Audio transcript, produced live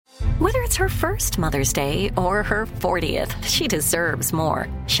Whether it's her first Mother's Day or her 40th, she deserves more.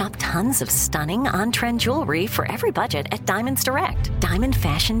 Shop tons of stunning on-trend jewelry for every budget at Diamonds Direct. Diamond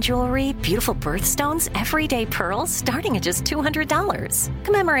fashion jewelry, beautiful birthstones, everyday pearls starting at just $200.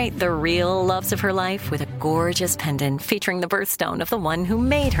 Commemorate the real loves of her life with a gorgeous pendant featuring the birthstone of the one who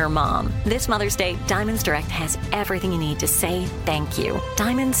made her mom. This Mother's Day, Diamonds Direct has everything you need to say thank you.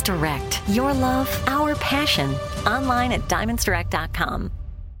 Diamonds Direct. Your love, our passion. Online at diamondsdirect.com.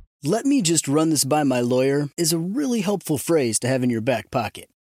 "Let me just run this by my lawyer" is a really helpful phrase to have in your back pocket.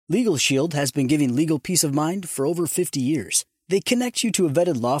 Legal Shield has been giving legal peace of mind for over 50 years. They connect you to a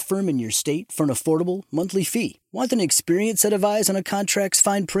vetted law firm in your state for an affordable monthly fee. Want an experienced set of eyes on a contract's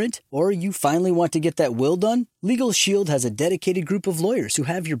fine print? Or you finally want to get that will done? Legal Shield has a dedicated group of lawyers who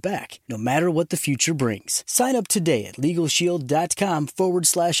have your back, no matter what the future brings. Sign up today at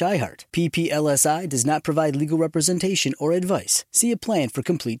LegalShield.com/iHeart. PPLSI does not provide legal representation or advice. See a plan for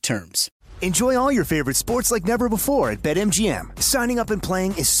complete terms. Enjoy all your favorite sports like never before at BetMGM. Signing up and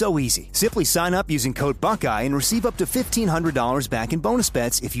playing is so easy. Simply sign up using code Buckeye and receive up to $1,500 back in bonus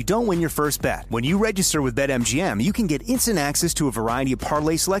bets if you don't win your first bet. When you register with BetMGM, you can get instant access to a variety of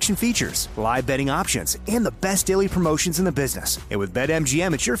parlay selection features, live betting options, and the best daily promotions in the business. And with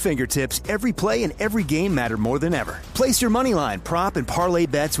BetMGM at your fingertips, every play and every game matter more than ever. Place your moneyline, prop, and parlay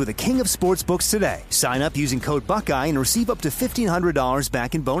bets with the king of sportsbooks today. Sign up using code Buckeye and receive up to $1,500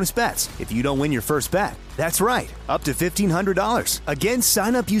 back in bonus bets if you don't win your first bet. That's right, up to $1,500. Again,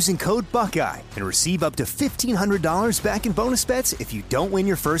 sign up using code Buckeye and receive up to $1,500 back in bonus bets if you don't win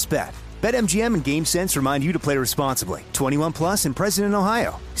your first bet. BetMGM and GameSense remind you to play responsibly. 21 plus and present in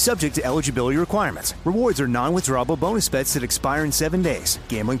Ohio. Subject to eligibility requirements. Rewards are non-withdrawable bonus bets that expire in 7 days.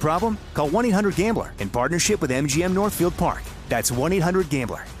 Gambling problem? Call 1-800-GAMBLER in partnership with MGM Northfield Park. That's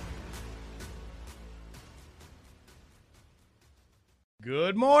 1-800-GAMBLER.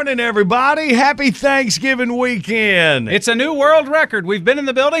 Good morning, everybody. Happy Thanksgiving weekend. It's a new world record. We've been in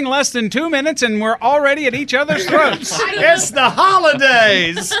the building less than 2 minutes, and we're already at each other's throats. It's the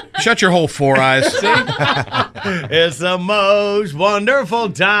holidays. Shut your whole four eyes. It's the most wonderful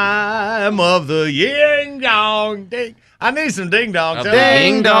time of the year. Ding dong ding. I need some ding dongs.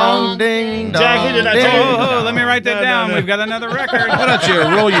 Ding dong, ding dong. Jackie, did I tell you? Oh, let me write that down. No. We've got another record. Why don't you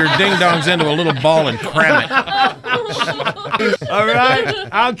roll your ding dongs into a little ball and cram it? All right,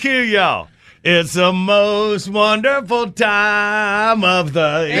 I'll cue y'all. It's the most wonderful time of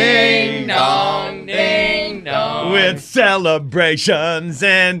the Ding dong, ding dong. with celebrations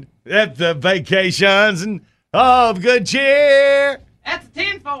and at the vacations and of good cheer. That's a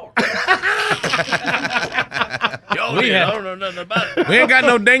 10-4. We have- I don't know nothing about it. We ain't got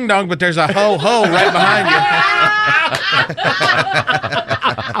no ding dong, but there's a ho-ho right behind you.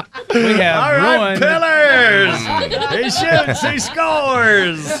 We have All right, ruined. Pillars. He shoots, he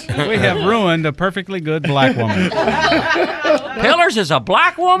scores. We have ruined a perfectly good black woman. Pillars is a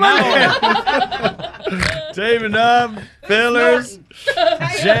black woman? Teaming up, Pillars,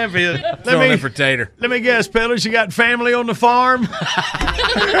 champion. Throwing it for Tater. Let me guess, Pillars, you got family on the farm? Here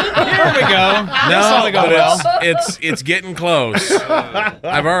we go. This ought to go but well. it's getting close.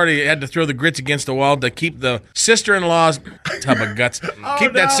 I've already had to throw the grits against the wall to keep the sister-in-law's tub of guts.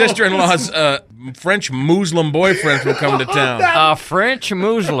 Keep that sister-in-law's French Muslim boyfriend from coming to town. A French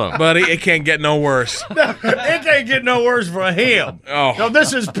Muslim. Buddy, it can't get no worse. It can't get no worse for him. Oh. No,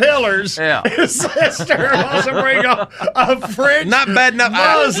 this is Pillars. Yeah. His sister wants to bring a French Not bad enough.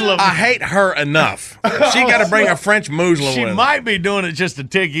 Muslim. I hate her enough. She got to bring a French Muslim She with her. might be doing it just to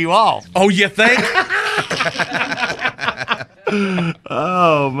tick you off. Oh, you think?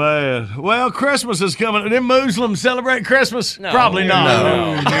 Oh, man. Well, Christmas is coming. Did Muslims celebrate Christmas? No. Probably not.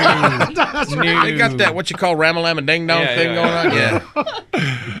 No. They got that, what you call Ramalama Ding Dong Yeah, thing yeah. going on?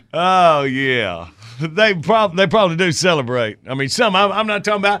 Yeah. Oh, yeah. They probably do celebrate. I mean, some, I'm not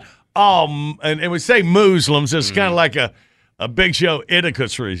talking about all, and we say Muslims, it's kind of like a Big Show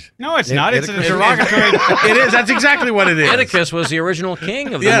idiocy. No, it's not. It's a derogatory. It is. That's exactly what it is. Atticus was the original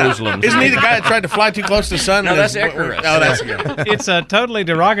king of the Yeah. Muslims. Isn't he the guy that tried to fly too close to the sun? No, that's Icarus. Oh, that's good. It's a totally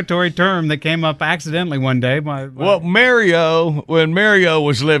derogatory term that came up accidentally one day. Well, when Mario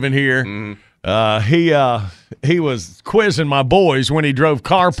was living here, he was quizzing my boys when he drove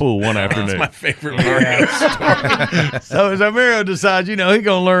carpool one afternoon. That's my favorite Mario story. So Mario decides, he's going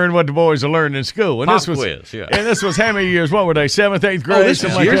to learn what the boys are learning in school. And Pop this was quiz, yeah. And this was how many years? What were they? 7th, 8th grade? Oh, this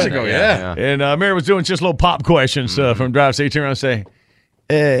was something like years that? ago, yeah. And Mario was doing just little pop questions from drive. So he turned around and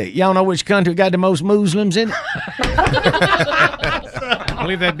say, y'all know which country got the most Muslims in it? I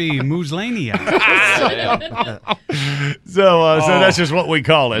believe that'd be Muslania. So that's just what we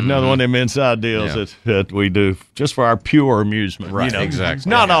call it. Another one of them inside deals that we do just for our pure amusement. Right, you know, exactly. It's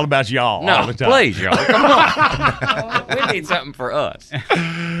not all about y'all all No, the time. please, y'all. Come on. We need something for us.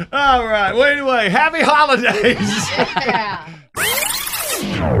 All right. Well, anyway, happy holidays.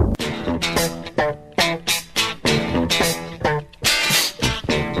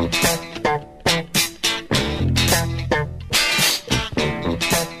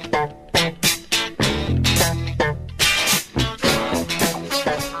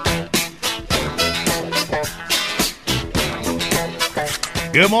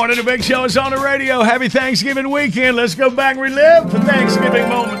 Good morning, the Big Show is on the radio. Happy Thanksgiving weekend. Let's go back and relive the Thanksgiving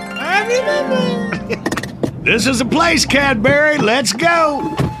moment. I remember. This is the place, Cadbury. Let's go.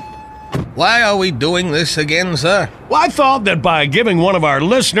 Why are we doing this again, sir? Well, I thought that by giving one of our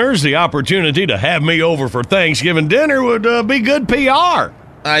listeners the opportunity to have me over for Thanksgiving dinner would be good PR.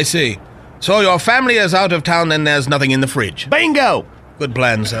 I see. So your family is out of town and there's nothing in the fridge. Bingo. Good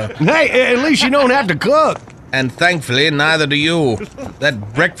plan, sir. Hey, at least you don't have to cook. And thankfully, neither do you.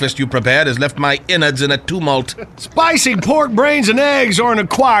 That breakfast you prepared has left my innards in a tumult. Spicy pork brains and eggs are an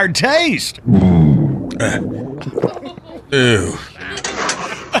acquired taste. Ew.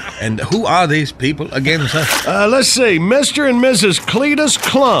 And who are these people again, sir? Let's see. Mr. and Mrs. Cletus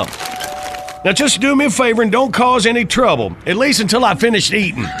Clump. Now, just do me a favor and don't cause any trouble, at least until I finish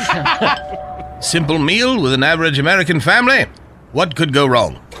eating. Simple meal with an average American family? What could go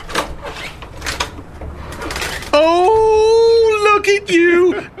wrong? Oh, look at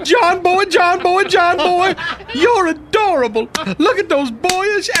you. John Boy, John Boy, John Boy. You're adorable. Look at those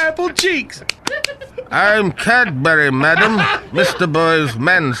boyish apple cheeks. I'm Cadbury, madam, Mr. Boy's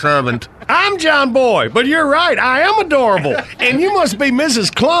manservant. I'm John Boy, but you're right. I am adorable. And you must be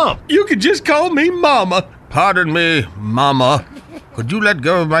Mrs. Clump. You can just call me Mama. Pardon me, Mama. Could you let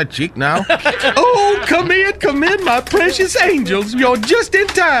go of my cheek now? Oh, come in, my precious angels. You're just in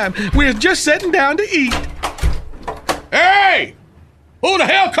time. We're just sitting down to eat. Hey! Who the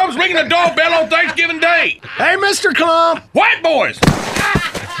hell comes ringing the doorbell on Thanksgiving Day? Hey, Mr. Clump. White boys!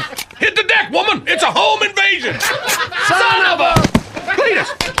 Hit the deck, woman! It's a home invasion! Son of a...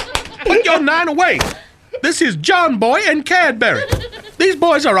 Cletus, put your 9 away. This is John Boy and Cadbury. These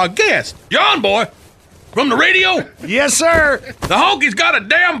boys are our guests. John Boy? From the radio? Yes, sir. The honky's got a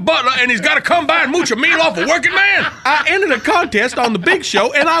damn butler and he's got to come by and mooch a meal off a working man. I entered a contest on the Big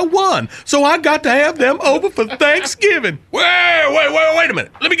Show and I won, so I got to have them over for Thanksgiving. Wait a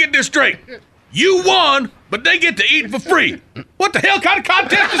minute. Let me get this straight. You won, but they get to eat for free. What the hell kind of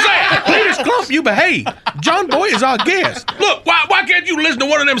contest is that? Cletus Clump, you behave. John Boy is our guest. Look, why can't you listen to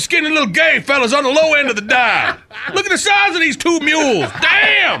one of them skinny little gay fellas on the low end of the dive? Look at the size of these 2 mules.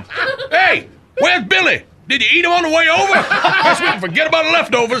 Damn! Hey, where's Billy? Did you eat him on the way over? Guess we can forget about the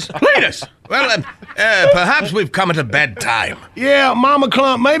leftovers. Cletus! Well, perhaps we've come at a bad time. Yeah, Mama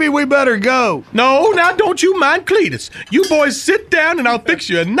Clump, maybe we better go. No, now don't you mind Cletus. You boys sit down and I'll fix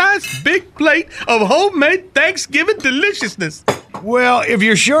you a nice big plate of homemade Thanksgiving deliciousness. Well, if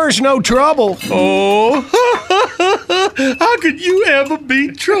you're sure it's no trouble. Oh, how could you ever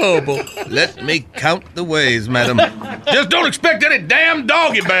be trouble? Let me count the ways, madam. Just don't expect any damn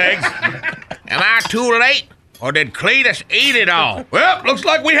doggy bags. Am I too late? Or did Cletus eat it all? Well, looks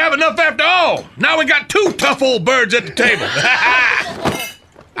like we have enough after all. Now we got 2 tough old birds at the table.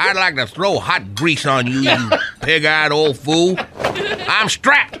 I'd like to throw hot grease on you, you pig-eyed old fool. I'm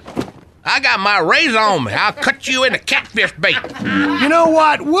strapped. I got my razor on me. I'll cut you into catfish bait. You know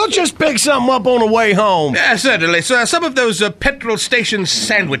what? We'll just pick something up on the way home. Yeah, certainly, sir. Some of those petrol station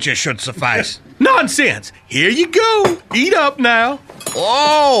sandwiches should suffice. Nonsense. Here you go. Eat up now.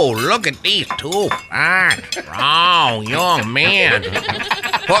 Oh, look at these 2 fine, strong young men.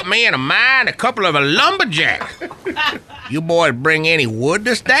 Put me in mind a couple of a lumberjack. You boys bring any wood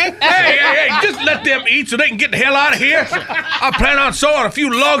this day? Hey, just let them eat so they can get the hell out of here. I plan on sawing a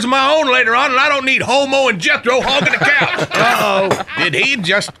few logs of my own later on, and I don't need Homo and Jethro hogging the couch. Uh-oh. Did he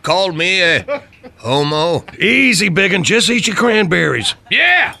just call me a homo? Easy, biggin'. Just eat your cranberries.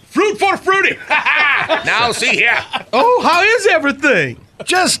 Yeah, fruit for fruity. Now, see here. Oh, how is everything?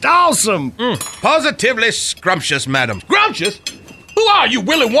 Just awesome. Positively scrumptious, madam. Scrumptious? Who are you,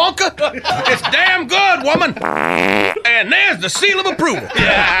 Willy Wonka? It's damn good, woman. And there's the seal of approval.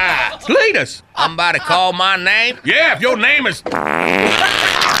 Yeah. Cletus. Somebody call my name? Yeah, if your name is... Oh,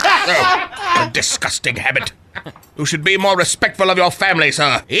 a disgusting habit. You should be more respectful of your family,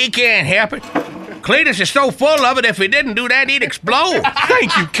 sir. He can't help it. Cletus is so full of it, if he didn't do that, he'd explode.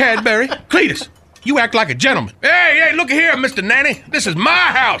 Thank you, Cadbury. Cletus, you act like a gentleman. Hey, look here, Mr. Nanny. This is my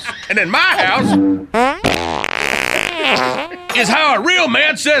house. And in my house... is how a real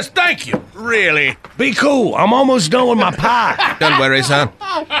man says thank you. Really. Be cool. I'm almost done with my pie. Don't worry, son.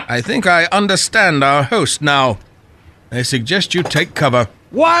 I think I understand our host now. I suggest you take cover.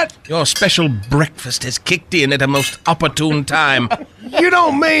 What? Your special breakfast has kicked in at a most opportune time. You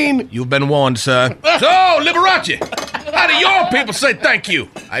don't mean... You've been warned, sir. So, Liberace, how do your people say thank you?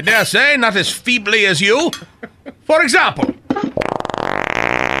 I dare say not as feebly as you. For example...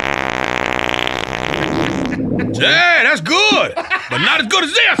 Say, that's good, but not as good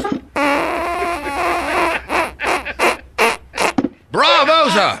as this. Bravo,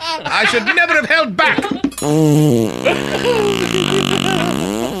 sir. I should never have held back.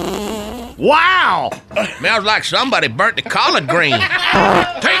 Wow! Smells like somebody burnt the collard green.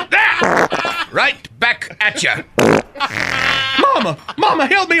 Take that! Right back at you. Mama,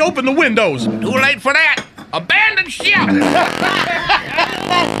 help me open the windows. Too late for that. Abandon ship.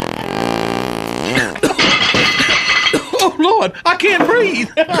 Oh, Lord, I can't breathe.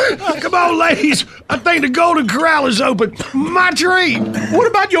 Come on, ladies. I think the Golden Corral is open. My treat. What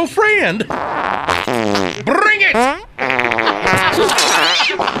about your friend? Bring it.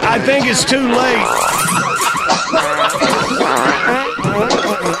 I think it's too late.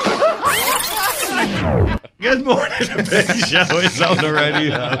 Good morning, the Big Show. It's on the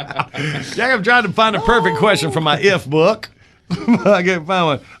radio. Jack, I'm trying to find a perfect question from my if book. I can't find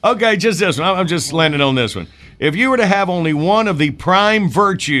one. Okay, just this one. I'm just landing on this one. If you were to have only one of the prime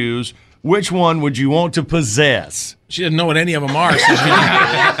virtues, which one would you want to possess? She doesn't know what any of them are. So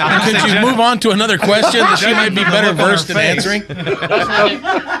could you move on to another question that she might be better versed in answering?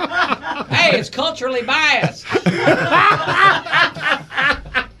 Hey, it's culturally biased.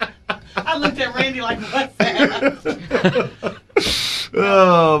 I looked at Randy like, what's that?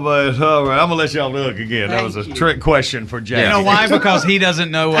 Oh, man. All right. I'm going to let y'all look again. That was a trick question for Jack. You know why? Because he doesn't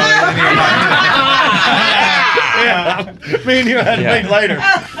know what any of Yeah. Me and you had to meet later.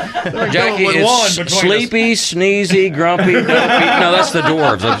 Jackie is sleepy, sneezy, grumpy, dumpy. No, that's the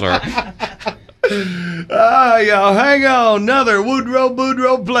dwarves. I'm sorry. Y'all, hang on. Another Woodrow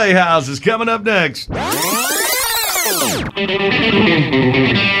Boudreaux Playhouse is coming up next.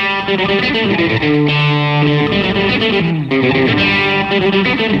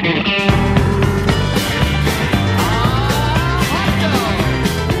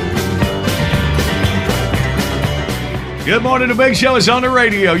 Good morning, the Big Show is on the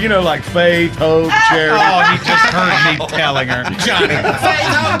radio. You know, like Faith, Hope, Charity. Oh, he just heard me telling her. Johnny. Faith,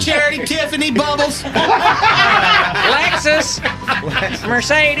 Hope, Charity, Tiffany, Bubbles. Lexus,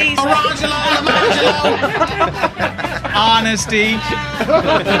 Mercedes, Arangelo, Honesty.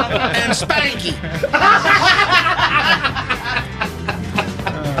 and Spanky.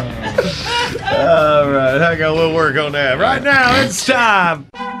 All right, hang on, we'll work on that. Right now, it's time.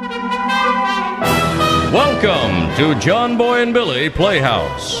 Welcome to John Boy and Billy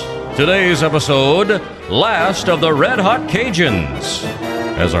Playhouse. Today's episode, Last of the Red Hot Cajuns.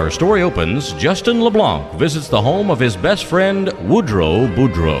 As our story opens, Justin LeBlanc visits the home of his best friend, Woodrow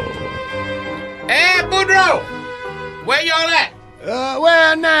Boudreaux. Hey, Boudreaux, where y'all at?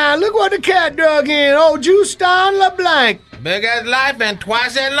 Well, now, look what the cat dug in. Old Justin LeBlanc. Big as life and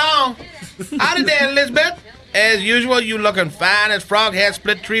twice as long. Howdy there, Elizabeth. As usual, you looking fine as frog head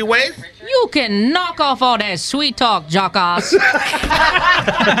split three ways. You can knock off all that sweet talk, jockass.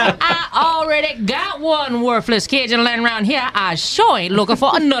 I already got one worthless Cajun laying around here. I sure ain't looking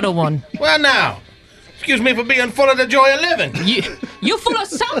for another one. Well, now, excuse me for being full of the joy of living. You full of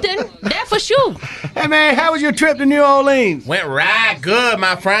something, that for sure. Hey, man, how was your trip to New Orleans? Went right good,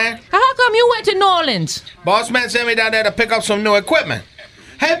 my friend. How come you went to New Orleans? Boss man sent me down there to pick up some new equipment.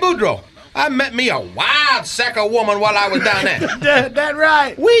 Hey, Boudreaux, I met me a wild sack of woman while I was down there. that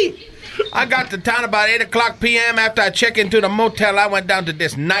right? Oui. I got to town about 8 o'clock p.m. After I checked into the motel, I went down to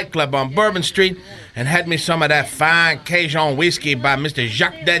this nightclub on Bourbon Street and had me some of that fine Cajun whiskey by Mr.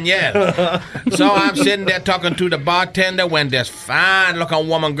 Jacques Daniel. So I'm sitting there talking to the bartender when this fine-looking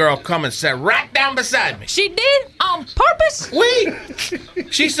woman girl come and sat right down beside me. She did? On purpose? Oui.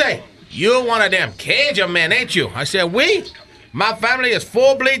 She say, "You're one of them Cajun men, ain't you?" I said, "Oui. My family is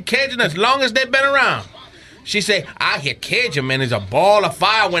full-bleed Cajun as long as they've been around." She say, "I hear Cajun man is a ball of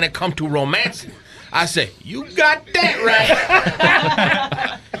fire when it come to romance." I say, "You got that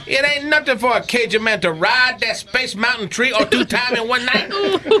right." It ain't nothing for a Cajun man to ride that Space Mountain tree or 2 times in one night.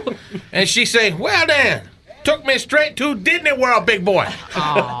 And she say, "Well then, took me straight to Disney World, big boy."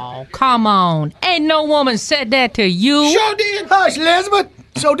 Oh, come on. Ain't no woman said that to you. Sure did. Hush, Elizabeth.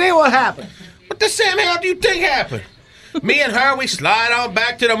 So then what happened? What the Sam hell do you think happened? Me and her, we slide on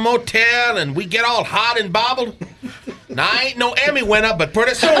back to the motel, and we get all hot and bobbled. Now, ain't no Emmy winner, but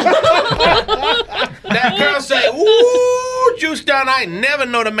pretty soon. That girl say, "Ooh, Juice Don, I ain't never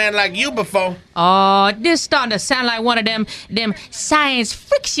known a man like you before. Oh, this starting to sound like one of them science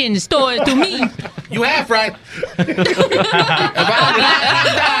fiction stories to me. You half right.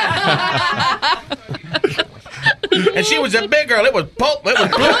 And she was a big girl. It was pulp. It was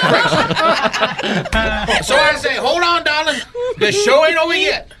blue So I say, hold on, darling. The show ain't over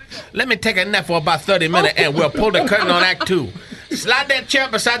yet. Let me take a nap for about 30 minutes, and we'll pull the curtain on Act 2. Slide that chair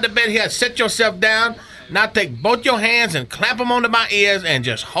beside the bed here. Sit yourself down. Now take both your hands and clamp them onto my ears and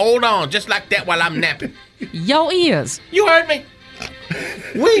just hold on just like that while I'm napping. Your ears? You heard me.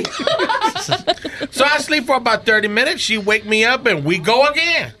 We. So I sleep for about 30 minutes. She wake me up, and we go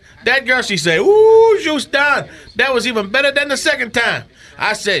again. That girl, she say, ooh, Juice Don, that was even better than the second time.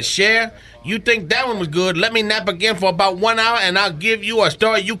 I said, Cher, you think that one was good? Let me nap again for about 1 hour, and I'll give you a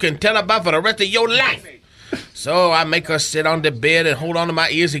story you can tell about for the rest of your life. So I make her sit on the bed and hold on to my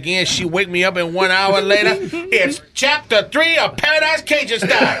ears again. She wake me up, and 1 hour later, it's chapter 3 of Paradise Cajun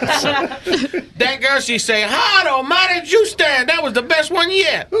Style. That girl, she say, hot almighty Juice Don, that was the best one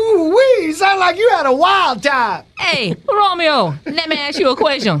yet. Ooh-wee, sound like you had a wild time. Hey, Romeo, let me ask you a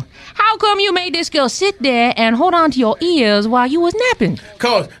question. How come you made this girl sit there and hold on to your ears while you was napping?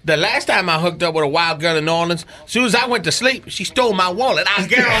 Cause the last time I hooked up with a wild girl in New Orleans, as soon as I went to sleep, she stole my wallet. I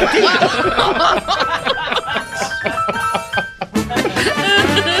guarantee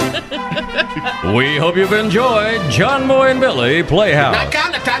We hope you've enjoyed John Boy and Billy Playhouse. Not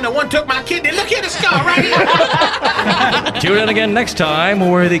count the time the one took my kidney. Look here, the scar right here. Tune in again next time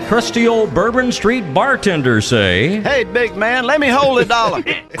where the crusty old Bourbon Street bartenders say, Hey, big man, let me hold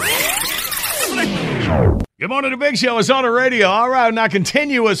 $1. Good morning, the Big Show is on the radio. All right, now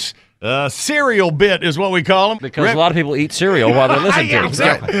continuous cereal bit is what we call them. Because a lot of people eat cereal while they're listening to it.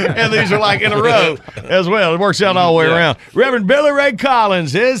 Exactly. And these are like in a row as well. It works out all the way around. Reverend Billy Ray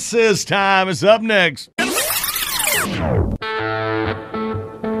Collins, it's his time. It's up next.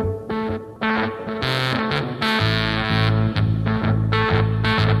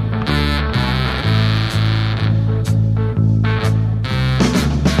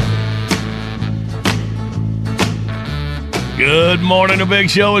 Good morning, the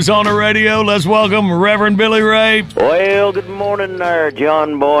Big Show is on the radio. Let's welcome Reverend Billy Ray. Well, good morning there,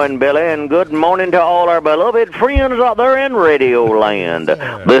 John Boy and Billy, and good morning to all our beloved friends out there in Radio Land.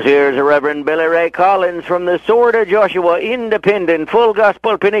 This here's Reverend Billy Ray Collins from the Sword of Joshua Independent Full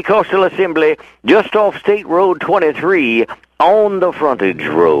Gospel Pentecostal Assembly just off State Road 23 on the frontage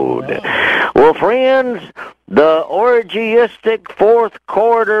road. Well, friends, the orgiastic fourth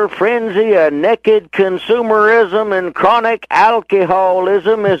quarter frenzy of naked consumerism and chronic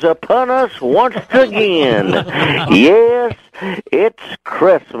alcoholism is upon us once again. Yes, it's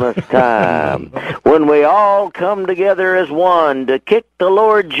Christmas time, when we all come together as one to kick the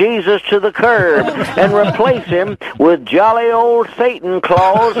Lord Jesus to the curb and replace him with jolly old Satan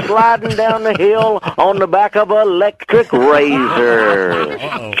Claus sliding down the hill on the back of an electric razor.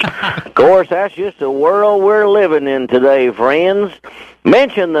 Of course, that's just the world we're living in today, friends.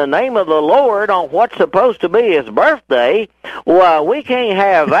 Mention the name of the Lord on what's supposed to be his birthday. Why, we can't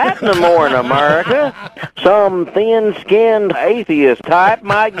have that no more in America. Some thin-skinned atheist type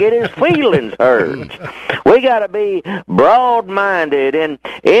might get his feelings hurt. We got to be broad-minded and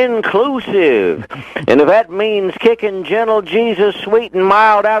inclusive. And if that means kicking gentle Jesus sweet and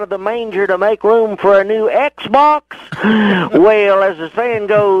mild out of the manger to make room for a new Xbox, well, as the saying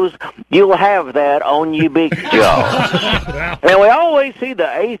goes, you'll have that on you big jaw. And we always see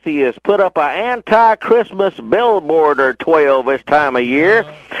the atheists put up an anti-Christmas billboard or 12 this time of year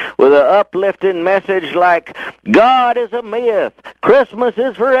with an uplifting message like, God is a myth, Christmas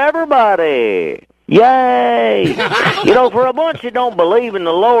is for everybody. Yay! You know, for a bunch that don't believe in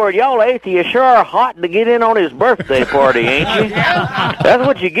the Lord, y'all atheists sure are hot to get in on his birthday party, ain't you? That's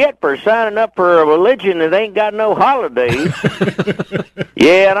what you get for signing up for a religion that ain't got no holidays.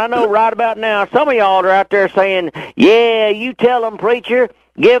 Yeah, and I know right about now, some of y'all are out there saying, yeah, you tell them, preacher,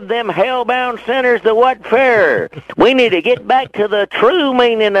 give them hell-bound sinners the what fair. We need to get back to the true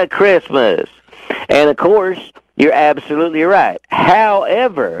meaning of Christmas. And, of course, you're absolutely right.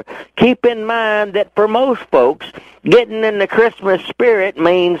 However, keep in mind that for most folks, getting in the Christmas spirit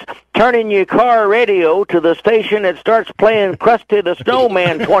means turning your car radio to the station that starts playing Krusty the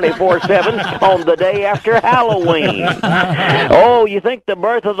Snowman 24/7 on the day after Halloween. Oh, you think the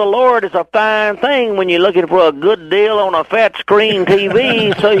birth of the Lord is a fine thing when you're looking for a good deal on a fat screen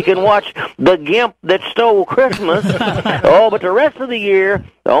TV so you can watch The Gimp That Stole Christmas. Oh, but the rest of the year,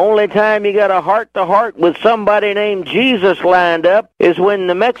 the only time you got a heart-to-heart with somebody named Jesus lined up is when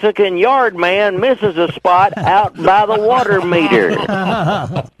the Mexican yard man misses a spot out by the water meter.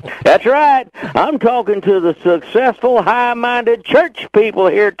 That's right. I'm talking to the successful, high-minded church people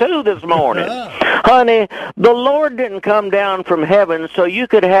here, too, this morning. Honey, the Lord didn't come down from heaven so you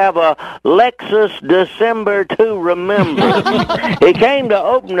could have a Lexus December to remember. He came to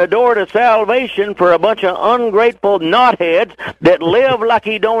open the door to salvation for a bunch of ungrateful knotheads that live like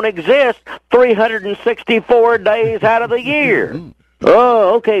he don't exist 364 days out of the year.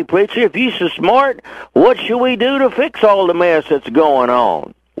 Oh, okay, preacher, if you're so smart, what should we do to fix all the mess that's going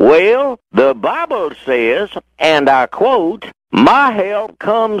on? Well, the Bible says, and I quote, "My help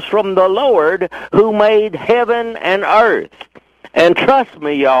comes from the Lord who made heaven and earth." And trust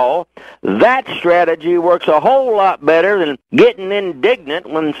me, y'all, that strategy works a whole lot better than getting indignant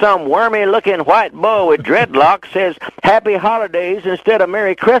when some wormy-looking white boy with dreadlocks says Happy Holidays instead of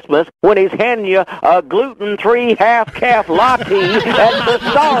Merry Christmas when he's handing you a gluten-free half-calf latte at the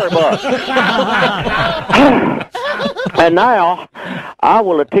Starbucks. And now, I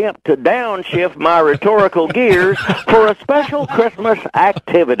will attempt to downshift my rhetorical gears for a special Christmas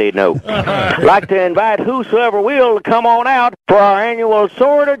activity note. I'd like to invite whosoever will to come on out for our annual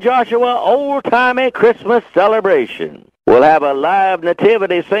Sword of Joshua old-timey Christmas celebration. We'll have a live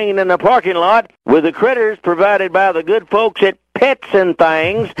nativity scene in the parking lot with the critters provided by the good folks at Pets and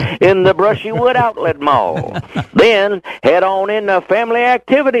Things in the Brushywood Outlet Mall. Then head on in the Family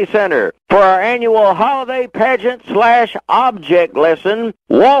Activity Center for our annual holiday pageant/object lesson,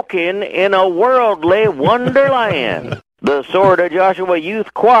 Walking in a Worldly Wonderland. The Sword of Joshua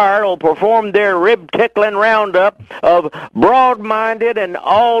Youth Choir will perform their rib-tickling roundup of broad-minded and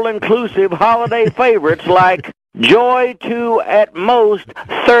all-inclusive holiday favorites like Joy to at most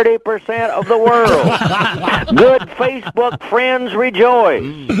 30% of the world. Good Facebook friends rejoice.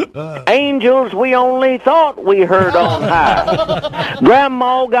 Angels we only thought we heard on high.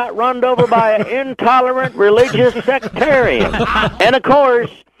 Grandma got run over by an intolerant religious sectarian. And of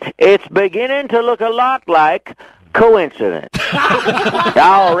course, it's beginning to look a lot like coincidence.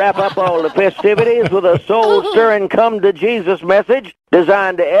 I'll wrap up all the festivities with a soul-stirring come-to-Jesus message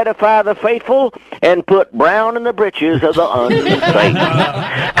designed to edify the faithful and put brown in the britches of the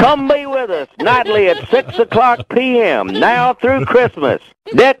unfaithful. Come be with us nightly at 6 o'clock p.m., now through Christmas.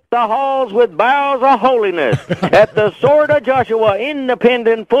 Deck the halls with boughs of holiness at the Sword of Joshua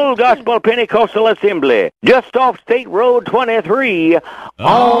Independent Full Gospel Pentecostal Assembly, just off State Road 23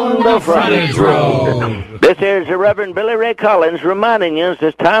 on the frontage road. This is the Reverend Billy Ray Collins reminding us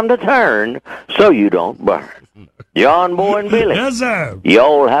it's time to turn so you don't burn. John Boy and Billy. Yes, sir.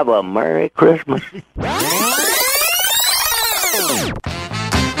 Y'all have a Merry Christmas.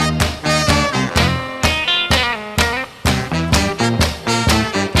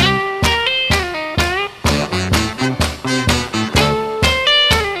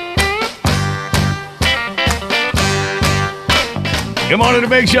 Good morning, the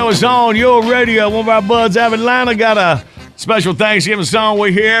Big Show is on your radio. One of our buds out of Atlanta got a special Thanksgiving song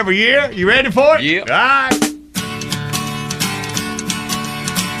we hear every year. You ready for it? Yep. All right.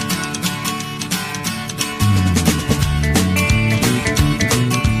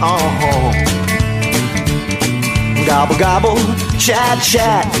 Oh, gobble, gobble, chat,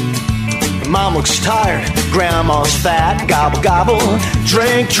 chat. Mom looks tired, Grandma's fat. Gobble, gobble,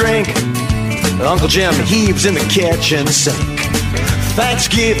 drink, drink. Uncle Jim heaves in the kitchen sink.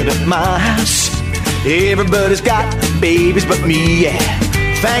 Thanksgiving at my house, everybody's got babies but me, yeah.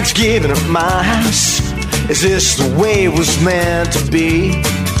 Thanksgiving at my house, is this the way it was meant to be?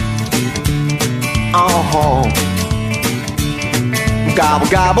 Oh, gobble,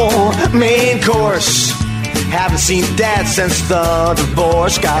 gobble, main course. Haven't seen Dad since the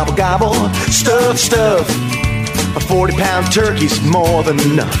divorce. Gobble, gobble, stuff, stuff. A 40-pound turkey's more than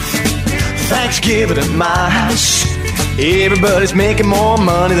enough. Thanksgiving at my house, everybody's making more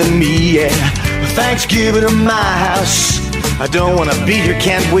money than me, yeah. Thanksgiving at my house, I don't want to be here,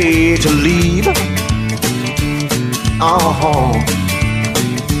 can't wait to leave. Oh,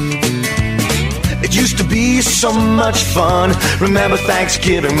 it used to be so much fun. Remember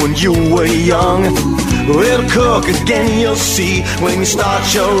Thanksgiving when you were young? It'll cook again, you'll see, when you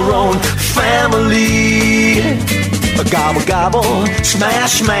start your own family. Gobble, gobble,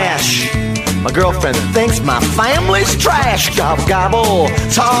 smash, smash. My girlfriend thinks my family's trash. Gobble, gobble,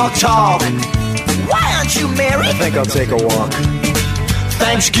 talk, talk. Why aren't you married? I think I'll take a walk.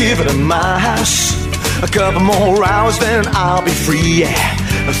 Thanksgiving in my house, a couple more hours then I'll be free, yeah.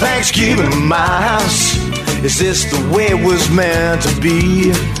 Thanksgiving in my house, is this the way it was meant to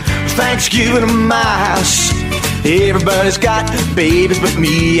be? Thanksgiving in my house, everybody's got babies but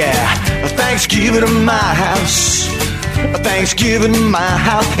me, yeah. Thanksgiving in my house, Thanksgiving in my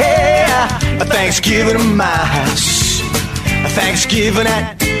house, yeah. Thanksgiving in my house, Thanksgiving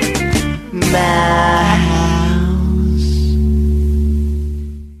at my house.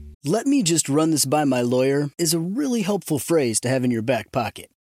 "Let me just run this by my lawyer" is a really helpful phrase to have in your back pocket.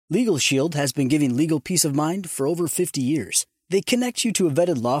 Legal Shield has been giving legal peace of mind for over 50 years. They connect you to a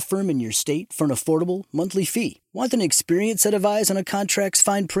vetted law firm in your state for an affordable monthly fee. Want an experienced set of eyes on a contract's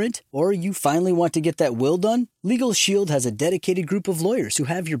fine print? Or you finally want to get that will done? Legal Shield has a dedicated group of lawyers who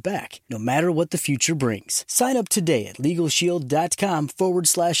have your back, no matter what the future brings. Sign up today at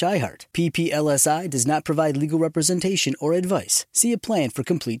LegalShield.com/iHeart. PPLSI does not provide legal representation or advice. See a plan for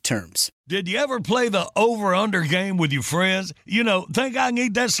complete terms. Did you ever play the over-under game with your friends? You know, think I can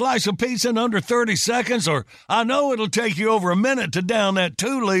eat that slice of pizza in under 30 seconds? Or I know it'll take you over a minute to down that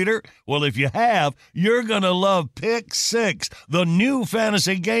 2-liter. Well, if you have, you're going to love Pick Six, the new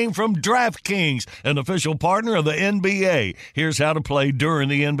fantasy game from DraftKings, an official partner of the NBA. Here's how to play during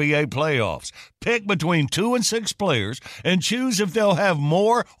the NBA playoffs. Pick between 2 and 6 players and choose if they'll have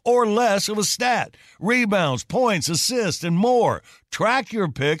more or less of a stat. Rebounds, points, assists, and more. Track your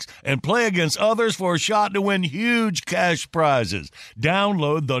picks and play against others for a shot to win huge cash prizes.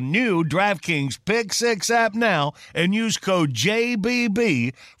 Download the new DraftKings Pick 6 app now and use code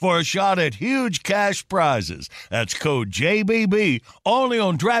JBB for a shot at huge cash prizes. That's code JBB only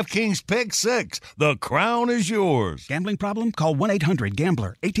on DraftKings Pick 6. The crown is yours. Gambling problem? Call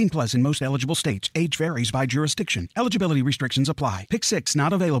 1-800-GAMBLER. 18 plus in most eligible states. Age varies by jurisdiction. Eligibility restrictions apply. Pick 6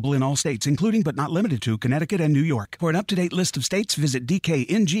 not available in all states, including but not limited to Connecticut and New York. For an up-to-date list of states, visit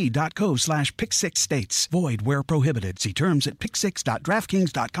dkng.co/pick6states. Void where prohibited. See terms at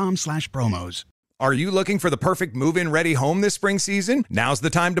pick6.draftkings.com/promos. Are you looking for the perfect move-in ready home this spring season? Now's the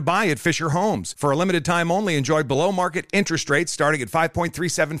time to buy at Fisher Homes. For a limited time only, enjoy below-market interest rates starting at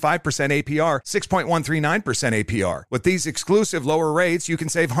 5.375% APR, 6.139% APR. With these exclusive lower rates, you can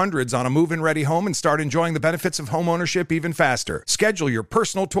save hundreds on a move-in ready home and start enjoying the benefits of homeownership even faster. Schedule your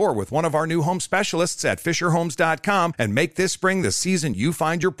personal tour with one of our new home specialists at FisherHomes.com and make this spring the season you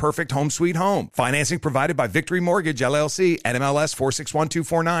find your perfect home sweet home. Financing provided by Victory Mortgage, LLC, NMLS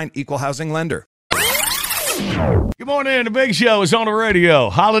 461249, Equal Housing Lender. Good morning. The Big Show is on the radio.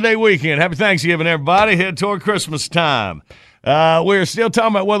 Holiday weekend. Happy Thanksgiving, everybody. Head toward Christmas time. We're still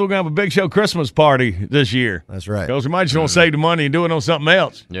talking about whether we're going to have a Big Show Christmas party this year. That's right. Because we might just want to save the money and do it on something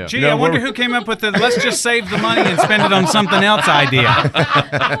else. Yeah. Gee, I wonder who came up with the let's just save the money and spend it on something else idea.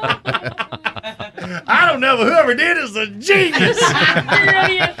 I don't know, but whoever did is a genius.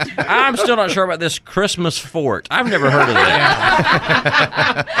 I'm still not sure about this Christmas fort. I've never heard of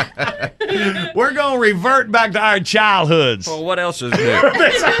that. We're going to revert back to our childhoods. Well, what else is new?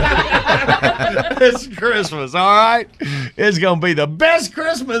 This Christmas, all right? It's going to be the best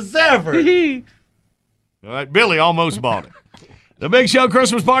Christmas ever. All right, Billy almost bought it. The Big Show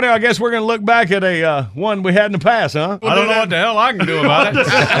Christmas party, I guess we're going to look back at a one we had in the past, huh? I don't know what the hell I can do about it.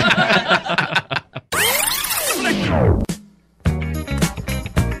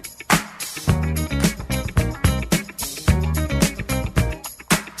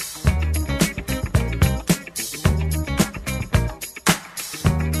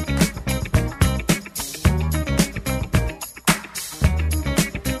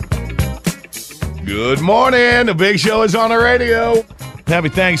 Good morning. The Big Show is on the radio. Happy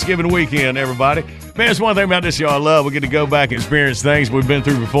Thanksgiving weekend, everybody. Man, it's one thing about this show I love. We get to go back and experience things we've been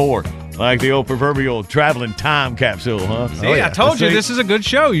through before, like the old proverbial traveling time capsule, huh? See, I told you this is a good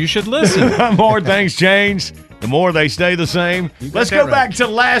show. You should listen. The more things change, the more they stay the same. Let's go back to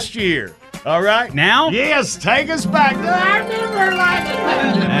last year. All right? Now? Yes, take us back. I remember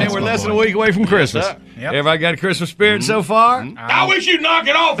and we're less than a week away from Christmas. Yep. Everybody got a Christmas spirit so far? I wish you'd knock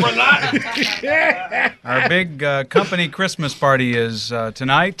it off for a night. Our big company Christmas party is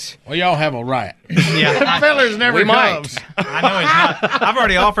tonight. Well, y'all have a riot. Yeah, Pillars never comes. I know he's not. I've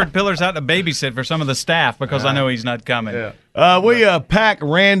already offered Pillars out to babysit for some of the staff because I know he's not coming. Yeah. We pack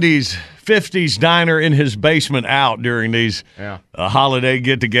Randy's 50s diner in his basement out during these holiday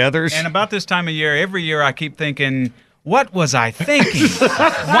get-togethers. And about this time of year, every year I keep thinking, what was I thinking?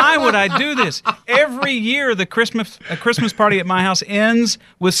 Why would I do this? Every year, the Christmas party at my house ends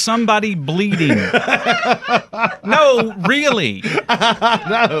with somebody bleeding. No, really.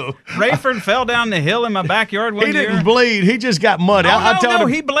 No. Rayford fell down the hill in my backyard one year. He didn't bleed. He just got muddy. No,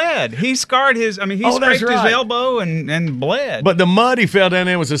 he bled. He scarred his, he scraped his elbow and bled. But the mud he fell down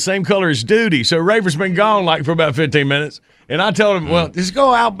in was the same color as Duty. So Rayford's been gone for about 15 minutes. And I told him, well, just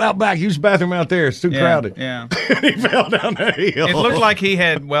go out back. Use the bathroom out there. It's too crowded. Yeah. And he fell down that hill. It looked like he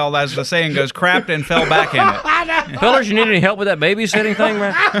had, well, as the saying goes, crapped and fell back in it. Pillars, you need any help with that babysitting thing,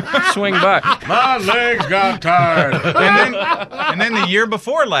 man? Swing by. My legs got tired. And then the year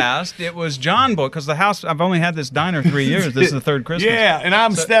before last, it was John Boy, because the house, I've only had this diner 3 years. This is the third Christmas. Yeah, and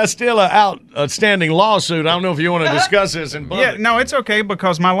that's still an outstanding lawsuit. I don't know if you want to discuss this in public. Yeah, no, it's okay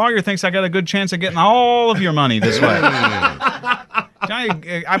because my lawyer thinks I got a good chance of getting all of your money this way.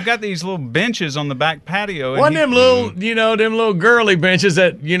 Johnny, I've got these little benches on the back patio. One of them little girly benches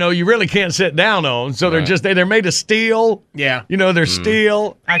that, you really can't sit down on. So they're made of steel. Yeah. They're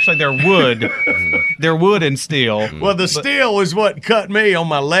steel. Actually, they're wood. They're wood and steel. Well, the steel is what cut me on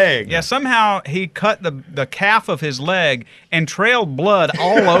my leg. Yeah, somehow he cut the calf of his leg and trailed blood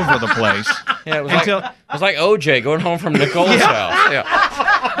all over the place. Yeah, it was like OJ going home from Nicole's house. Yeah.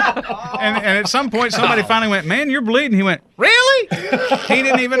 And at some point, somebody finally went, "Man, you're bleeding." He went, "Really?" He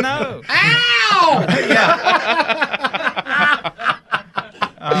didn't even know. Ow!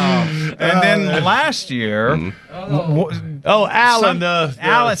 And then last year, Alan,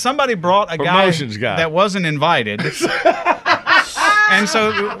 Alan, somebody brought a promotions guy that wasn't invited. And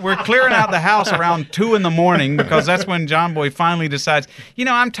so we're clearing out the house around 2 a.m. because that's when John Boy finally decides,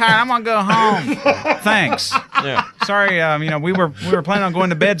 I'm tired. I'm gonna go home. Thanks. Yeah. Sorry. We were planning on going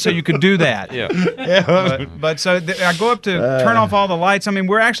to bed so you could do that. Yeah. But so I go up to turn off all the lights. I mean,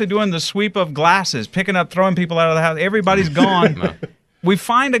 we're actually doing the sweep of glasses, picking up, throwing people out of the house. Everybody's gone. No. We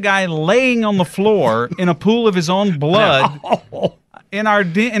find a guy laying on the floor in a pool of his own blood. In our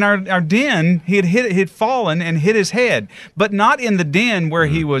den, he had fallen and hit his head, but not in the den where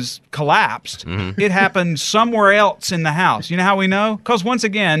he was collapsed. Mm-hmm. It happened somewhere else in the house. You know how we know? Because once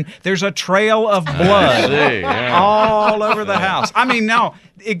again, there's a trail of blood all over the house. I mean, no,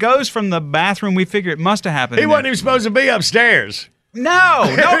 it goes from the bathroom. We figure it must have happened. He wasn't even supposed to be upstairs. No,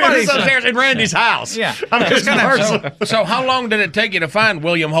 nobody's upstairs in Randy's house. Yeah. So how long did it take you to find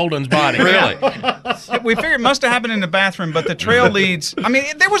William Holden's body? Really? We figured it must have happened in the bathroom, but the trail leads. I mean,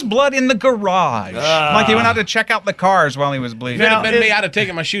 there was blood in the garage. Like he went out to check out the cars while he was bleeding. If it had been me, I'd have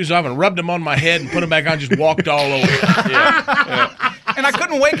taken my shoes off and rubbed them on my head and put them back on, just walked all over. And I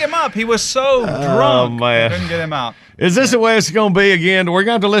couldn't wake him up. He was so drunk. Man. I couldn't get him out. Is this the way it's going to be again? We're going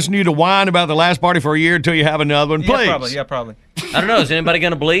to have to listen to you to whine about the last party for a year until you have another one, please. Yeah, probably. I don't know. Is anybody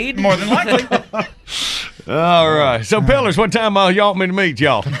going to bleed? More than likely. All right. So, Pillars, what time y'all want me to meet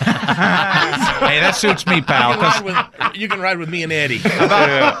y'all? Hey, that suits me, pal. You can ride with me and Eddie.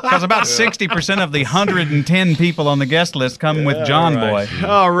 Because about 60% of the 110 people on the guest list come with John Boy.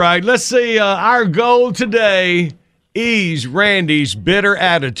 All right. Let's see. Our goal today: ease Randy's bitter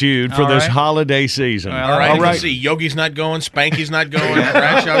attitude for this holiday season. All right. Let's see. Yogi's not going. Spanky's not going.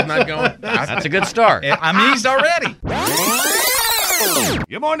 Bradshaw's not going. That's a good start. I'm eased already.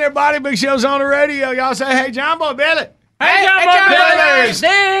 Good morning, everybody. Big Show's on the radio. Y'all say, "Hey, John Boy Billy." Hey, John Boy Billy.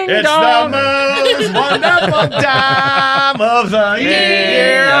 Ding It's dong. the most wonderful time of the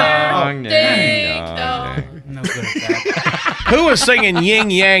year. Ding dong. No good at that. Who was singing Yin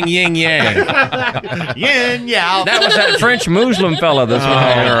Yang Yin Yang? Yin Yang. That was that French Muslim fella that's been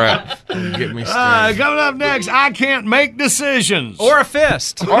hanging around. Get me started. Coming up next, I can't make decisions. Or a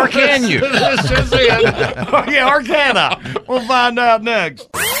fist. Or can you? This is it. Or can I? We'll find out next.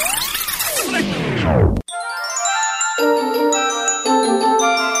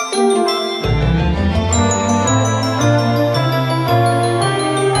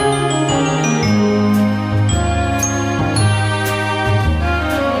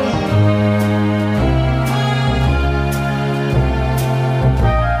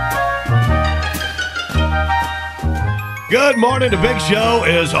 Good morning. The Big Show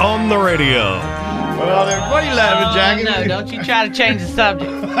is on the radio. Well, what are you laughing, Jackie? No, don't you try to change the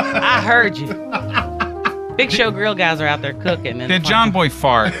subject. I heard you. Big Show grill guys are out there cooking. Did John Boy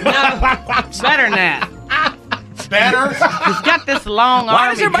fart? No, better than that. Better? He's got this long Why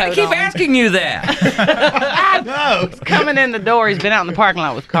army does everybody coat keep on. asking you that? I know. He's coming in the door. He's been out in the parking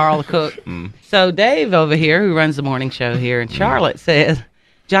lot with Carl the cook. So Dave over here, who runs the morning show here in Charlotte, says,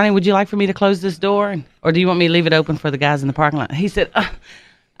 "Johnny, would you like for me to close this door? Or do you want me to leave it open for the guys in the parking lot?" He said,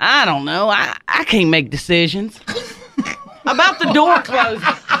 "I don't know. I can't make decisions about the door closing."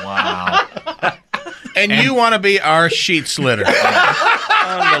 Wow. And you want to be our sheet slitter.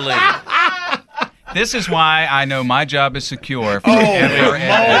 Unbelievable. This is why I know my job is secure. Once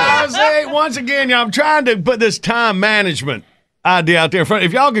again, I'm trying to put this time management idea out there in front.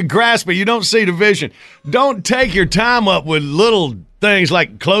 If y'all can grasp it, you don't see the vision. Don't take your time up with little things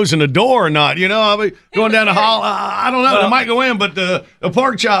like closing the door or not. You know, I'll be going down the hall. I don't know. They might go in, but the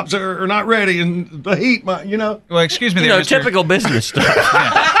pork chops are not ready, and the heat might, you know. Well, excuse me. You there, know, Mr. typical business stuff.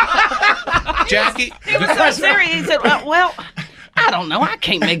 Jackie. He was so serious. He said, well, I don't know. I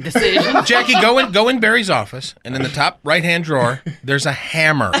can't make decisions. Jackie, go in Barry's office, and in the top right-hand drawer, there's a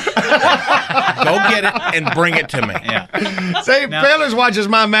hammer. Go get it and bring it to me. Yeah. See, Fellas watches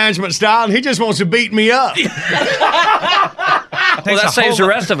my management style, and he just wants to beat me up. Well, that saves the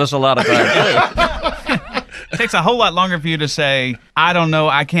rest of us a lot of time, too. It takes a whole lot longer for you to say, I don't know,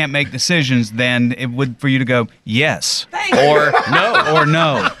 I can't make decisions, than it would for you to go, yes. Or no. Or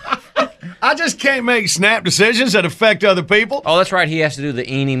no. I just can't make snap decisions that affect other people. Oh, that's right. He has to do the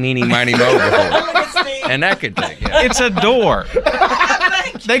eeny, meeny, miny, mo before. And that could take, yeah. It's a door.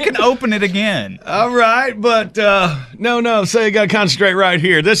 They can open it again. All right, but no. So you got to concentrate right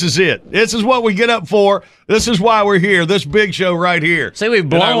here. This is it. This is what we get up for. This is why we're here. This big show right here. See, we've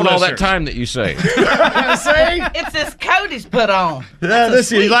blown all that time that you say. See? It's this coat he's put on. Yeah,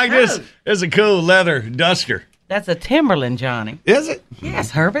 this is like this. It's a cool leather duster. That's a Timberland, Johnny. Is it?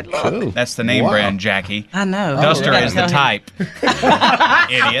 Yes, Herbert. Look. Cool. That's the name brand, Jackie. I know. Duster is the type.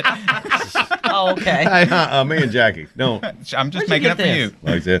 Idiot. Oh, okay. Hey, me and Jackie. Don't. I'm just making it for you.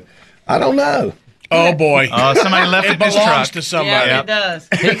 Like that. I don't know. Oh, boy. Somebody left it in his truck. belongs to somebody. Yeah, it does.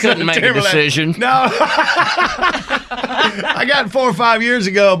 He couldn't make a decision. No. I got 4 or 5 years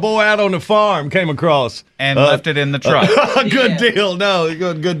ago, a boy out on the farm came across. And left it in the truck. A good deal. No,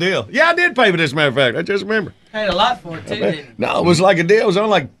 good deal. Yeah, I did pay for this, matter of fact. I just remember. Paid a lot for it, too, didn't you? No, it was like a deal. It was only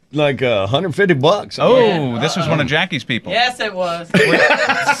like $150. Oh, this was one of Jackie's people. Yes, it was. Were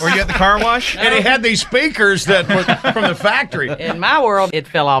you at the car wash? And he had these speakers that were from the factory. In my world, it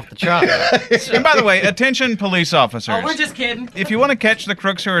fell off the truck. And by the way, attention police officers. Oh, we're just kidding. If you want to catch the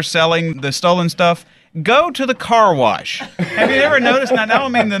crooks who are selling the stolen stuff, go to the car wash. Have you ever noticed? Now, I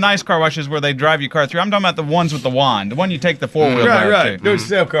don't mean the nice car washes where they drive your car through. I'm talking about the ones with the wand, the one you take the four-wheel drive Right. to. Do it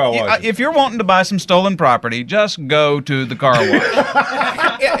yourself car wash. If you're wanting to buy some stolen property, just go to the car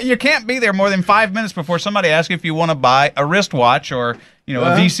wash. You can't be there more than 5 minutes before somebody asks you if you want to buy a wristwatch or, a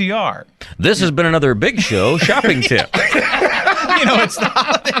VCR. This has been another Big Show shopping tip. It's the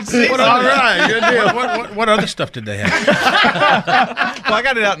holiday season. All right, good deal. What other stuff did they have? Well, I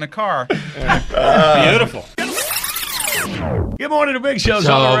got it out in the car. Beautiful. Good morning to Big Show's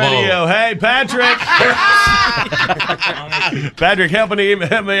on the radio. Hey, Patrick. Patrick help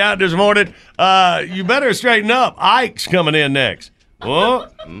me out this morning. You better straighten up. Ike's coming in next. Oh,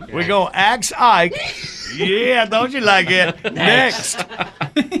 we're going to axe Ike. Yeah, don't you like it? Next.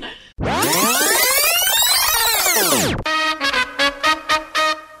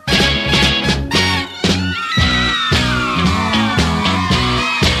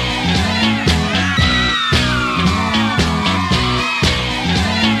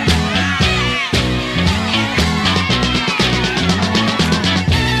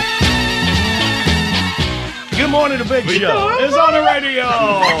 Good morning to Big Show. It's on the radio.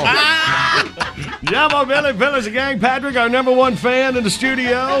 Jumbo Billy, Phyllis the gang, Patrick, our number one fan in the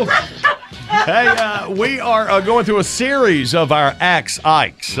studio. Hey, we are going through a series of our Axe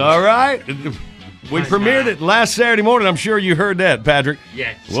Ikes, all right? We premiered it last Saturday morning. I'm sure you heard that, Patrick.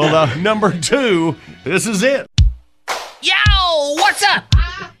 Yes. Well, number 2, this is it. Yo, what's up?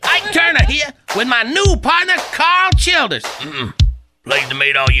 Ike Turner here with my new partner, Carl Childers. Pleased to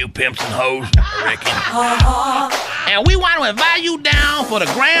meet all you pimps and hoes, I reckon. And we want to invite you down for the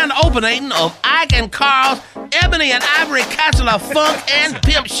grand opening of Ike and Carl's Ebony and Ivory Castle of Funk and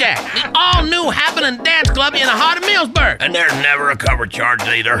Pimp Shack, the all-new happening dance club in the heart of Millsburg. And there's never a cover charge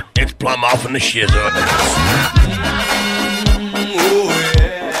either. It's plumb off in the shizzle.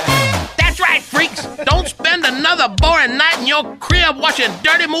 That's right, freaks. Don't spend another boring night in your crib watching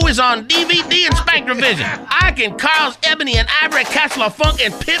dirty movies on DVD and Spankravision. Ike and Carl's Ebony and Ivory Castle of Funk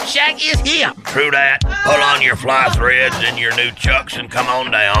and Pimp Shack is here. True that. Pull on your fly threads and your new chucks and come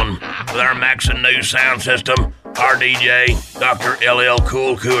on down. With our Maxon new sound system, our DJ, Dr. LL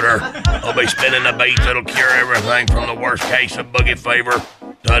Cool Cooter, will be spinning the beats that'll cure everything from the worst case of boogie fever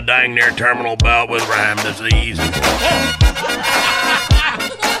to a dang near terminal bout with rhyme disease.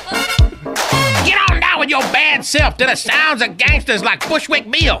 Get on down with your bad self to the sounds of gangsters like Bushwick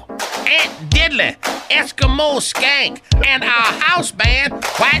Bill, Aunt Diddley, Eskimo Skank, and our house band,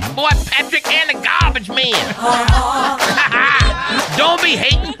 White Boy Patrick and the Garbage Men. Don't be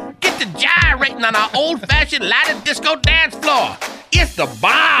hating. Get the gyrating on our old-fashioned lighted disco dance floor. It's the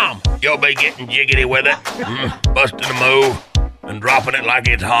bomb. You'll be getting jiggity with it, busting a move, and dropping it like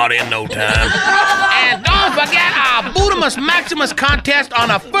it's hot in no time. And don't forget our Bootimus Maximus contest on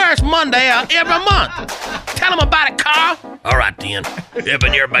the first Monday of every month. Tell them about it, Carl. All right, then. If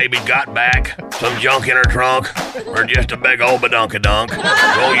and your baby got back, some junk in her trunk, or just a big old badunkadunk,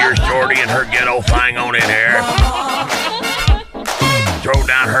 roll your shorty and her ghetto thing on in here. Throw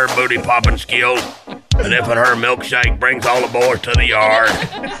down her booty-popping skills, and if and her milkshake brings all the boys to the yard,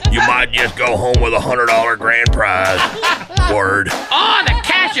 you might just go home with a $100 grand prize. Word. Oh, the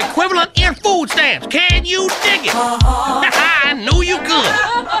cash equivalent in food stamps. Can you dig it? I knew you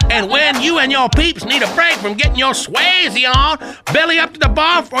could. And when you and your peeps need a break from getting your Swayze on, belly up to the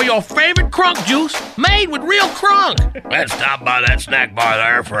bar for your favorite crunk juice made with real crunk. Let's stop by that snack bar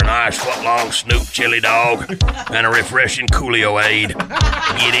there for a nice foot-long Snoop chili dog and a refreshing Coolio-Aid.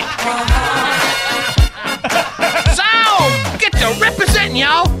 Get it? So, get to representing,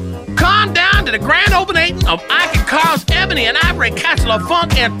 y'all. Come down to the grand opening of Ike and Carl's Ebony and Ivory Castle of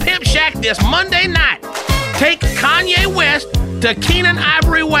Funk and Pimp Shack this Monday night. Take Kanye West to Keenan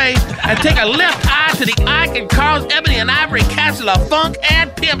Ivory Way and take a left eye to the Ike and Carl's Ebony and Ivory Castle of Funk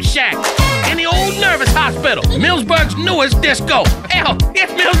and Pimp Shack in the old Nervous Hospital, Millsburg's newest disco. Hell,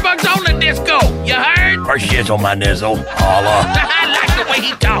 it's Millsburg's only disco. You heard? Or shizzle my nizzle. Holla. I like the way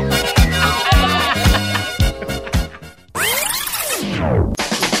he talks.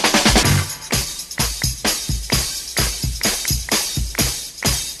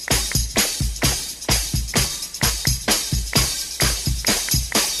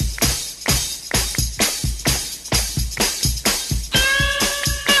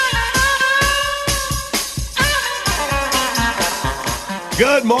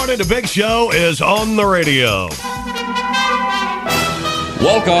 Good morning. The Big Show is on the radio.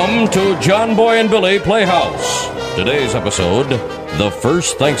 Welcome to John Boy and Billy Playhouse. Today's episode, The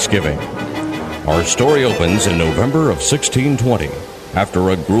First Thanksgiving. Our story opens in November of 1620.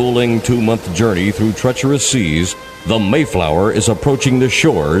 After a grueling 2-month journey through treacherous seas, the Mayflower is approaching the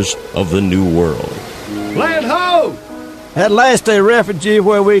shores of the New World. Land ho! At last, a refugee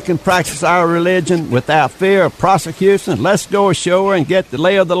where we can practice our religion without fear of prosecution. Let's go ashore and get the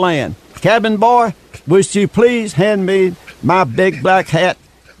lay of the land. Cabin boy, would you please hand me my big black hat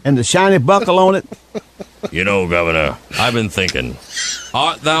and the shiny buckle on it? You know, Governor, I've been thinking.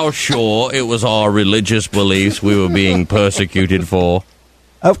 Art thou sure it was our religious beliefs we were being persecuted for?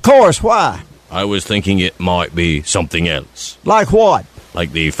 Of course, why? I was thinking it might be something else. Like what?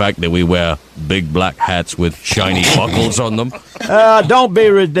 Like the fact that we wear big black hats with shiny buckles on them. Don't be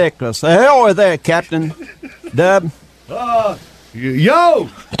ridiculous. The hell with that, Captain. Dub. Yo!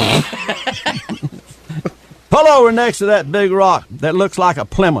 Pull over next to that big rock that looks like a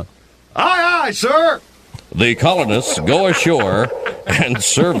Plymouth. Aye, aye, sir. The colonists go ashore and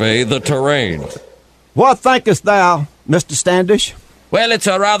survey the terrain. What thinkest thou, Mr. Standish? Well, it's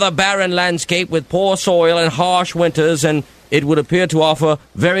a rather barren landscape with poor soil and harsh winters, and it would appear to offer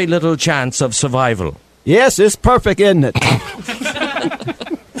very little chance of survival. Yes, it's perfect, isn't it?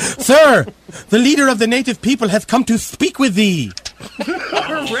 Sir, the leader of the native people hath come to speak with thee.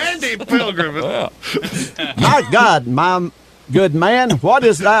 Randy Pilgrim. My God, my good man, what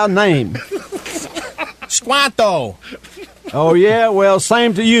is thy name? Squanto. Oh, yeah? Well,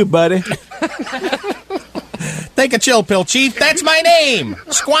 same to you, buddy. Take a chill pill, Chief. That's my name.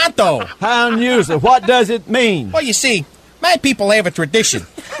 Squanto. How unusual. What does it mean? Well, you see, my people have a tradition.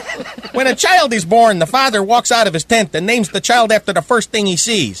 When a child is born, the father walks out of his tent and names the child after the first thing he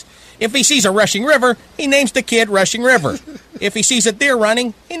sees. If he sees a rushing river, he names the kid Rushing River. If he sees a deer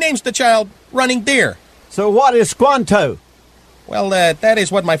running, he names the child Running Deer. So what is Squanto? Well, that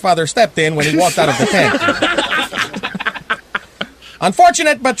is what my father stepped in when he walked out of the tent.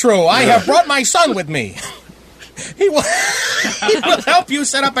 Unfortunate but true, I have brought my son with me. He will help you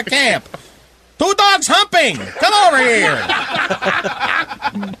set up a camp. 2 dogs humping! Come over here!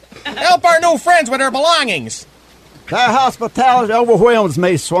 Help our new friends with their belongings. Thy hospitality overwhelms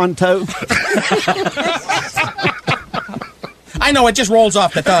me, Squanto. I know, it just rolls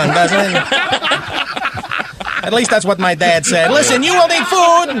off the tongue, doesn't it? At least that's what my dad said. Listen, you will need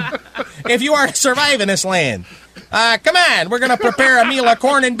food if you are to survive in this land. Come on, we're going to prepare a meal of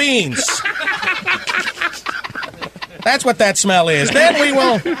corn and beans. That's what that smell is. Then we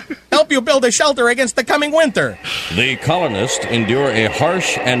will help you build a shelter against the coming winter. The colonists endure a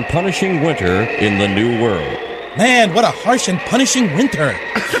harsh and punishing winter in the New World. Man, what a harsh and punishing winter.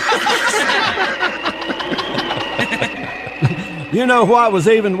 You know what was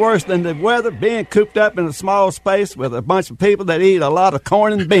even worse than the weather? Being cooped up in a small space with a bunch of people that eat a lot of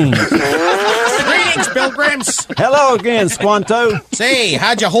corn and beans. Greetings Greetings, pilgrims. Hello again, Squanto. Say,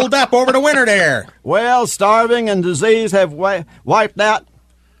 how'd you hold up over the winter there? Well, starving and disease have wiped out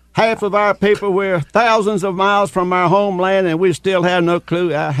half of our people. We're thousands of miles from our homeland, and we still have no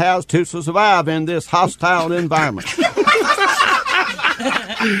clue how to survive in this hostile environment.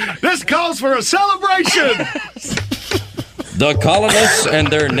 This calls for a celebration. The colonists and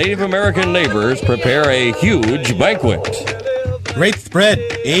their Native American neighbors prepare a huge banquet. Great spread,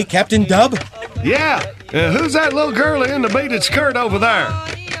 eh, Captain Dub? Yeah. Who's that little girl in the beaded skirt over there?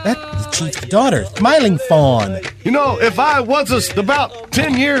 That's the chief's daughter, Smiling Fawn. You know, if I was about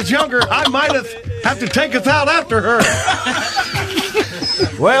 10 years younger, I might have to take us out after her.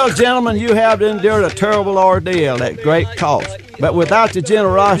 Well, gentlemen, you have endured a terrible ordeal at great cost. But without the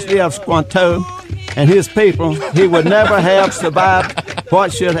generosity of Squanto and his people, he would never have survived.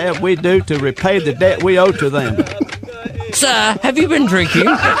 What should we do to repay the debt we owe to them? Sir, have you been drinking?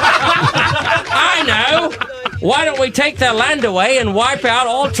 I know. Why don't we take their land away and wipe out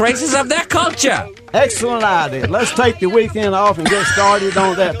all traces of their culture? Excellent idea. Let's take the weekend off and get started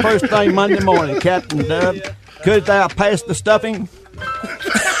on that first thing Monday morning, Captain Dub. Could thou pass the stuffing?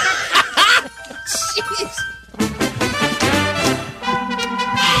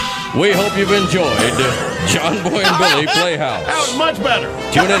 We hope you've enjoyed John Boy and Billy Playhouse. That was much better.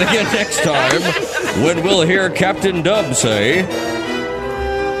 Tune in again next time when we'll hear Captain Dub say,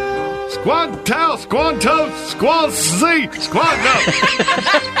 Squanto, squaw-z, squanto.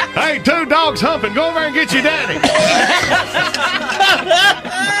 Hey, two dogs humping. Go over and get your daddy.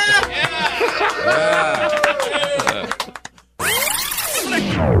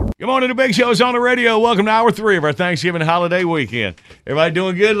 Good morning, the Big Show's on the radio. Welcome to Hour 3 of our Thanksgiving holiday weekend. Everybody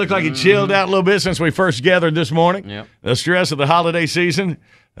doing good? Looked like you chilled out a little bit since we first gathered this morning. Yep. The stress of the holiday season.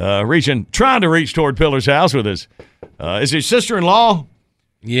 Trying to reach toward Pillar's house with his, is his sister-in-law?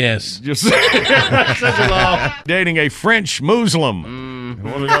 Yes. Just sister-in-law dating a French Muslim.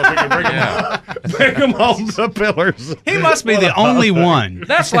 I want to know if we can bring him home to Pillars. He must be the only one.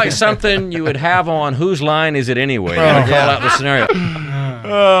 That's like something you would have on Whose Line Is It Anyway? You gotta call out the scenario.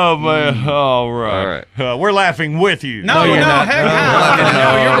 Oh, man. All right. We're laughing with you. No, you're not. Heck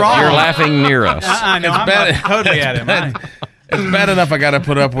no, you're wrong. You're laughing near us. I'm totally at him. It's bad enough I got to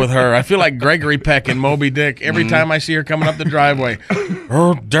put up with her. I feel like Gregory Peck in Moby Dick every time I see her coming up the driveway.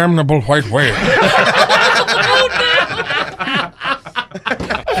 Oh, damnable white whale.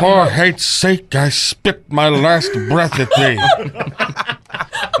 For hate's sake, I spit my last breath at thee.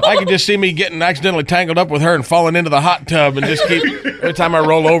 I can just see me getting accidentally tangled up with her and falling into the hot tub and just keep, every time I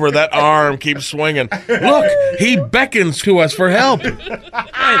roll over, that arm keeps swinging. Look, he beckons to us for help. Wait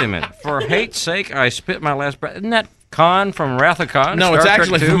a minute. For hate's sake, I spit my last breath. Isn't that Khan from Wrath of Khan? No, Star it's Trek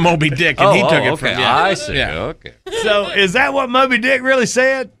actually 2? from Moby Dick, and he took it from. Okay, Yeah. I see. Yeah. Okay. So, is that what Moby Dick really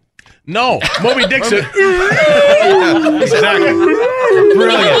said? No, Moby Dick said, Exactly.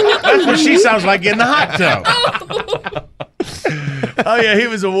 brilliant. That's what she sounds like in the hot tub. Oh, yeah, he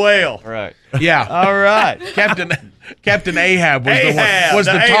was a whale. Right. Yeah. All right. Captain Ahab was Ahab,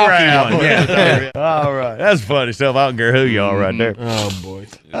 the talking Arab. one. Yeah. All right. That's funny stuff. I don't care who you are right there. Oh, boy.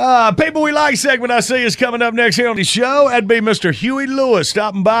 People We Like segment I see is coming up next here on the show. That'd be Mr. Huey Lewis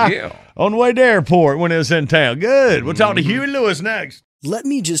stopping by on the way to airport when he was in town. Good. We'll talk to Huey Lewis next. Let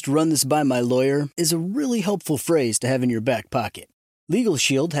me just run this by my lawyer is a really helpful phrase to have in your back pocket. Legal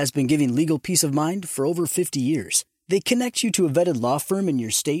Shield has been giving legal peace of mind for over 50 years. They connect you to a vetted law firm in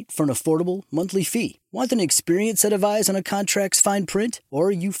your state for an affordable monthly fee. Want an experienced set of eyes on a contract's fine print?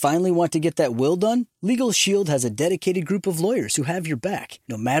 Or you finally want to get that will done? Legal Shield has a dedicated group of lawyers who have your back,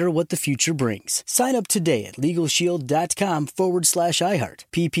 no matter what the future brings. Sign up today at LegalShield.com/iHeart.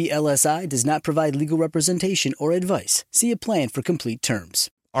 PPLSI does not provide legal representation or advice. See a plan for complete terms.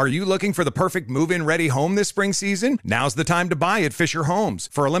 Are you looking for the perfect move-in ready home this spring season? Now's the time to buy at Fisher Homes.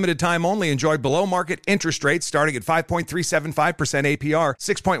 For a limited time only, enjoy below-market interest rates starting at 5.375% APR,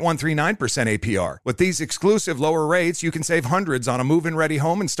 6.139% APR. With these exclusive lower rates, you can save hundreds on a move-in ready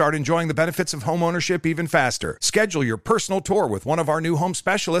home and start enjoying the benefits of home ownership even faster. Schedule your personal tour with one of our new home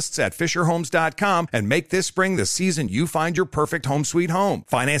specialists at FisherHomes.com and make this spring the season you find your perfect home sweet home.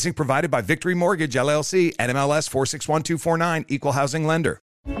 Financing provided by Victory Mortgage, LLC, NMLS 461249, Equal Housing Lender.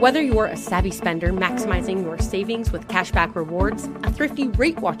 Whether you're a savvy spender maximizing your savings with cashback rewards, a thrifty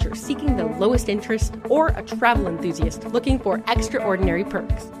rate watcher seeking the lowest interest, or a travel enthusiast looking for extraordinary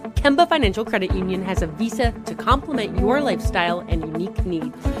perks, Kemba Financial Credit Union has a visa to complement your lifestyle and unique needs.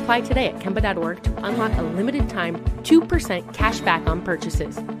 Apply today at Kemba.org to unlock a limited time 2% cash back on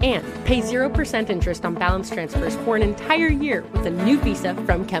purchases and pay 0% interest on balance transfers for an entire year with a new visa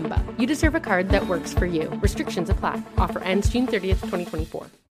from Kemba. You deserve a card that works for you. Restrictions apply. Offer ends June 30th, 2024.